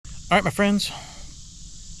All right, my friends,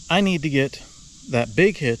 I need to get that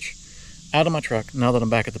big hitch out of my truck now that I'm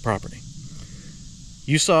back at the property.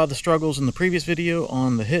 You saw the struggles in the previous video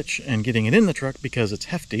on the hitch and getting it in the truck because it's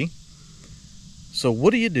hefty. So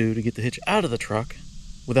what do you do to get the hitch out of the truck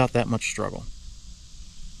without that much struggle?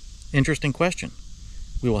 Interesting question.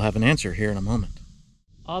 We will have an answer here in a moment.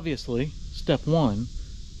 Obviously, step one,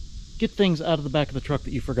 get things out of the back of the truck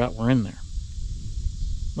that you forgot were in there.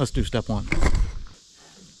 Let's do step one.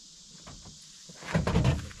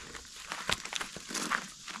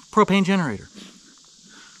 Propane generator.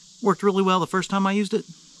 Worked really well the first time I used it.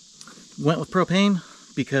 Went with propane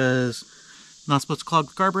because not supposed to clog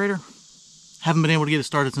the carburetor. Haven't been able to get it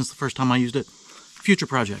started since the first time I used it. Future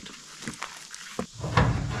project.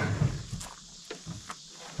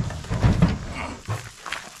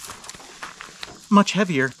 Much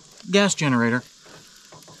heavier gas generator.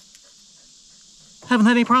 Haven't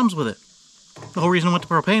had any problems with it. The whole reason I went to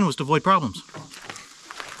propane was to avoid problems.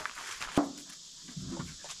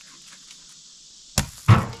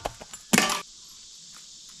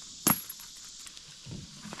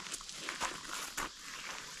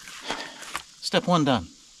 Step one done.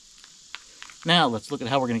 Now let's look at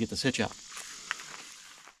how we're going to get this hitch out.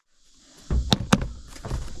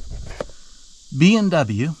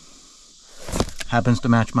 B&W happens to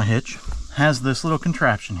match my hitch. Has this little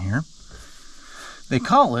contraption here. They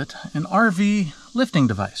call it an RV lifting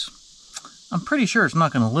device. I'm pretty sure it's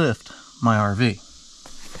not going to lift my RV.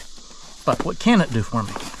 But what can it do for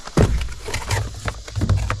me?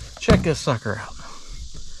 Check this sucker out.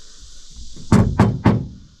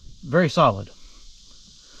 Very solid.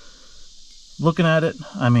 Looking at it,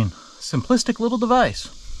 I mean, simplistic little device.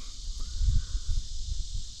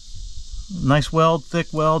 Nice weld,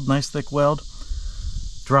 thick weld, nice thick weld.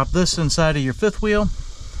 Drop this inside of your fifth wheel.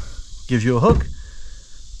 Gives you a hook.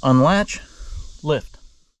 Unlatch, lift.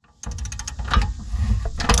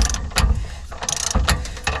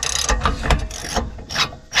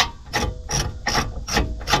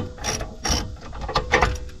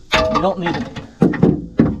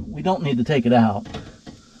 We don't need to take it out.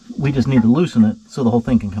 We just need to loosen it so the whole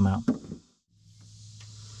thing can come out.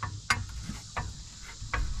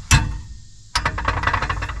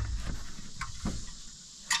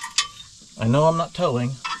 I know I'm not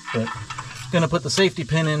towing, but I'm gonna put the safety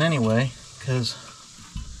pin in anyway because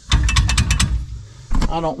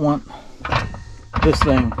I don't want this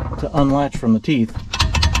thing to unlatch from the teeth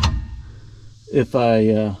if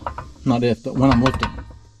I, not if, but when I'm lifting.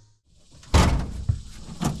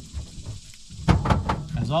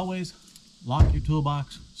 As always, lock your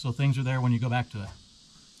toolbox so things are there when you go back to it.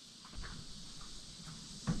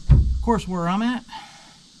 Of course, where I'm at,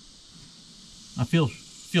 I feel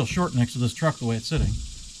short next to this truck the way it's sitting.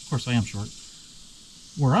 Of course, I am short.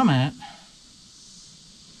 Where I'm at,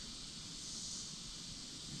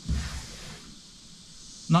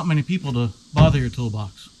 not many people to bother your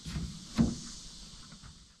toolbox.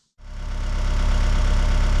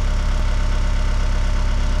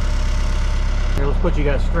 Here, let's put you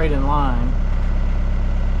guys straight in line.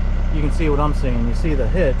 You can see what I'm seeing. You see the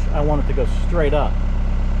hitch, I want it to go straight up.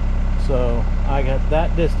 So I got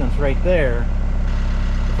that distance right there.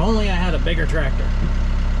 If only I had a bigger tractor.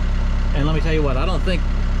 And let me tell you what, I don't think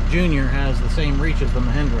Junior has the same reach as the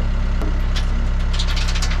Mahindra.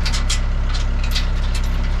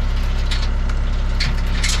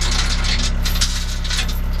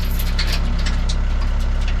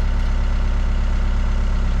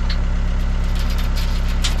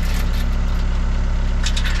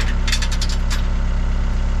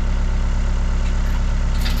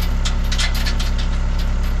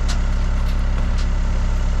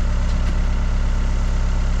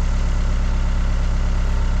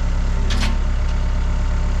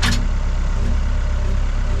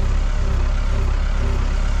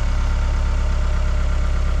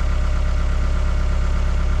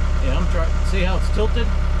 See how it's tilted?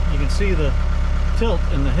 You can see the tilt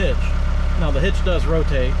in the hitch. Now the hitch does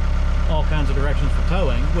rotate all kinds of directions for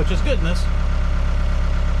towing, which is goodness,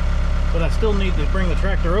 but I still need to bring the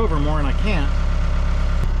tractor over more and I can't.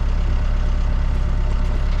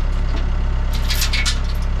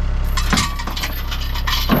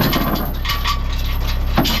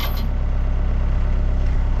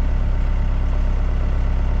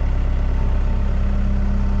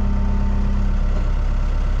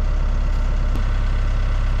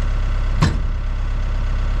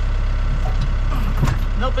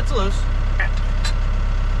 Nope, it's loose.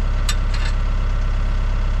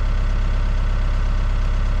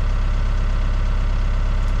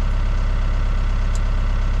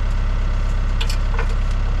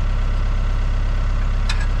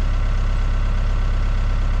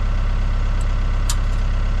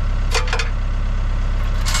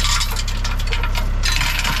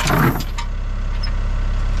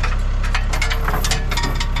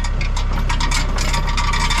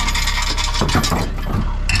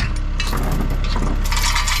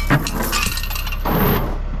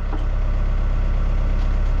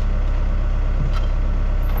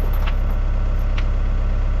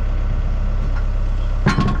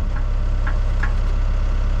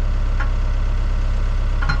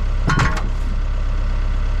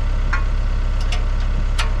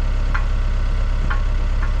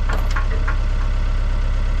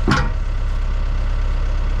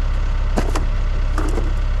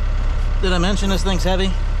 mention this thing's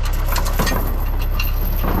heavy?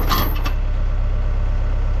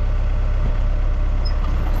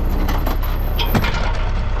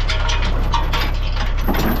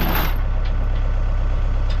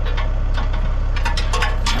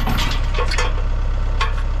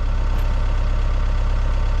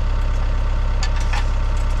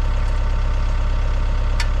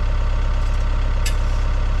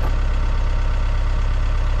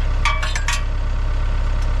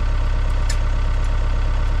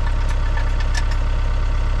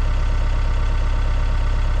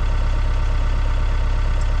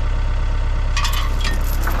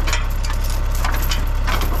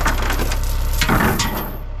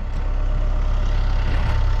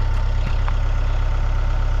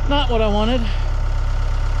 Not what I wanted,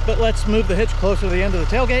 but let's move the hitch closer to the end of the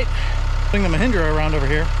tailgate, bring the Mahindra around over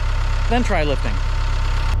here, then try lifting.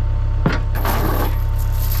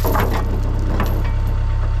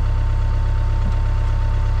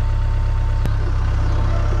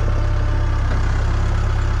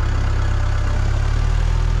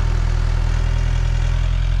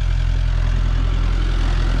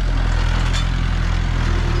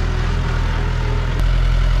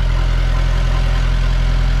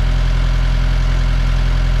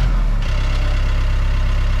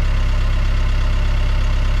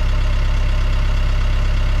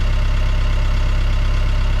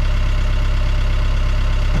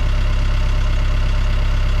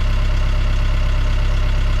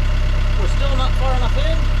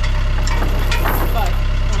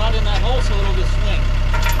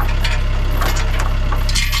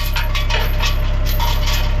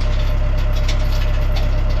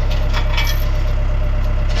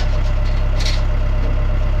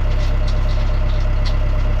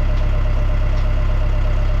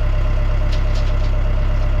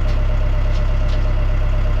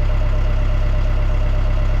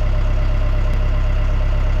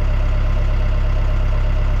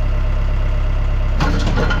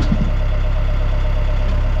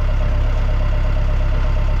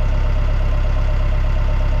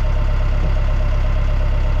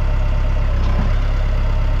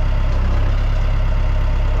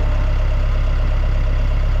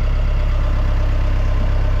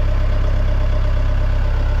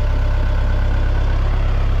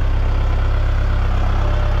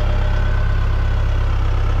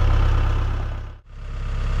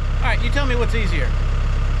 You tell me what's easier.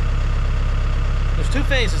 There's two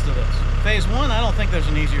phases to this. Phase one, I don't think there's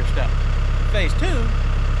an easier step. Phase two,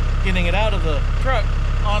 getting it out of the truck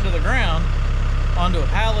onto the ground, onto a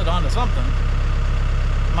pallet, onto something.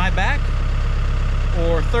 My back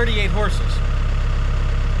or 38 horses.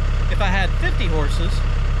 If I had 50 horses,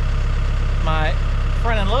 my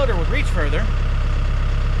front end loader would reach further,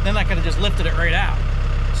 then I could have just lifted it right out.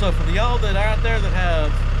 So for the y'all that are out there that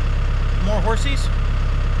have more horsies,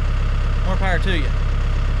 more power to you.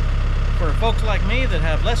 For folks like me that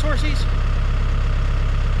have less horsies,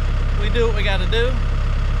 we do what we got to do.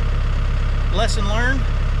 Lesson learned.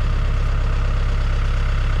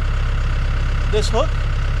 This hook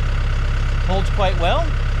holds quite well.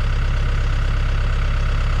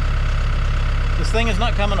 This thing is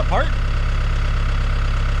not coming apart.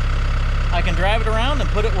 I can drive it around and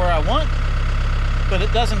put it where I want, but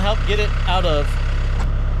it doesn't help get it out of.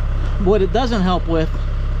 What it doesn't help with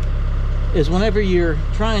is whenever you're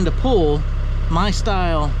trying to pull my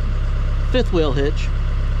style fifth wheel hitch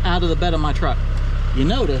out of the bed of my truck. You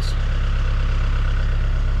notice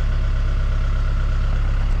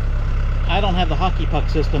I don't have the hockey puck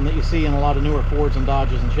system that you see in a lot of newer Fords and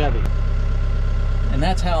Dodges and Chevys. And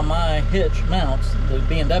that's how my hitch mounts. The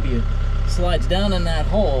B&W slides down in that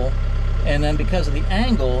hole, and then because of the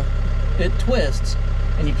angle, it twists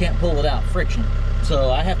and you can't pull it out, friction.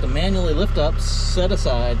 So I have to manually lift up, set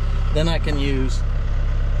aside, then I can use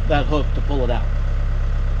that hook to pull it out.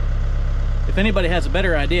 If anybody has a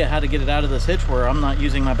better idea how to get it out of this hitch where I'm not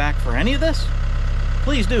using my back for any of this,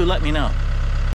 please do let me know.